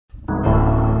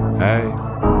Hey,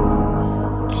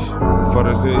 before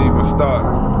this even start,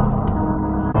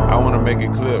 I wanna make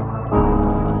it clear.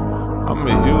 I'm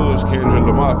a huge Kendrick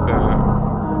Lamar fan.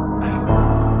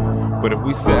 But if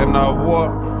we setting our war,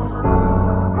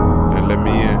 then let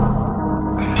me in.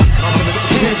 Coming for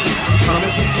Kendrick,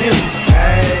 coming for Kendrick,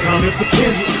 coming for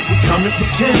Kendrick, we coming for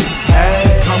Kendrick,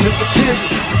 coming for Kendrick,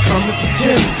 we coming for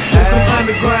Kendrick. There's some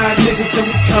underground niggas and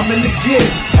we coming to get it.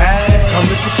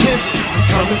 Coming for Kendrick, we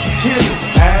coming for Kendrick,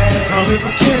 coming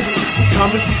for Kendrick, we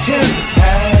coming for Kendrick,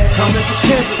 coming for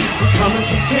Kendrick, we coming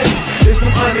for Kendrick. There's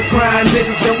some underground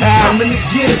niggas and we coming to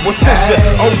get it. Well, since you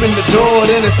open the door,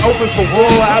 then it's open for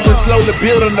war. I've been slowly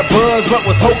building the buzz, but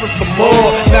was hoping for more.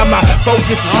 Now my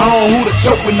focus is on who to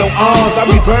choke with no arms. I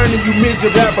be burning you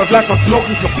midget rappers like I'm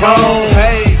smoking Capone.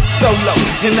 Hey, SoLo,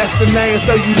 and that's the name,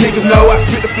 so you niggas know I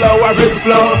spit the flow, I rip the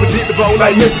flow, unpredictable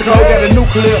like Mystico. Got a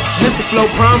nuclear, mystic flow,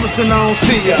 promising I don't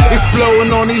see ya. Exploding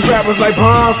on these rappers like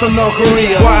bombs from North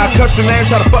Korea. Why I cut your name,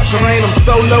 try to fuck your rain, I'm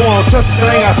SoLo, I don't trust a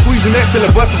thing. I squeeze your neck till it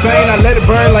busts a vein, I let it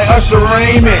burn like Usher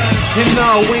Raymond. And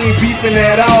no, we ain't beefing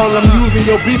at all. I'm using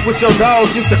your beef with your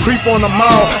dogs just to creep on them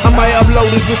all. I might upload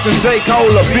this bitch in J.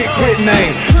 Cole, a big crit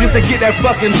name, just to get that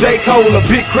fucking J. Cole, a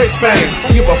big crit fame.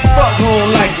 Don't give a fuck who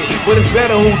don't like it, but it's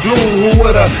better who do. Who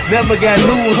would've never got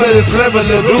news, but it's clever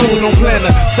little dude. Don't plan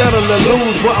to settle or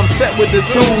lose, but I'm set with the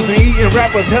tools. And eating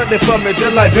rappers healthy for me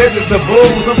just like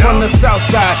vegetables. I'm from the south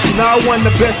side, now I won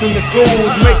the best in the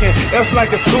schools. Making F's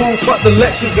like a school, fuck the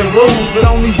lectures and rules. But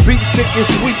on these beats sick and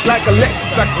sweet like a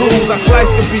Lexus I cruise. I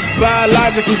slice the beat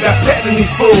biologically, dissecting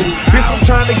these fools. Bitch, I'm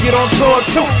trying to get on tour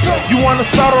too. You wanna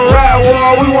start a ride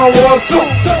war, we want war too.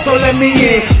 So let me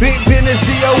in, Big Ben and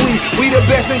G.O.E. We the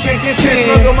best and can't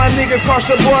contend. Look at my niggas cross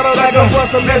your border like a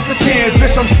bunch of Mexicans.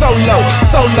 Bitch, I'm SoLo,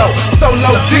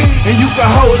 SoLo D. And you can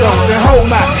hold on and hold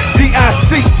my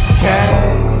D.I.C.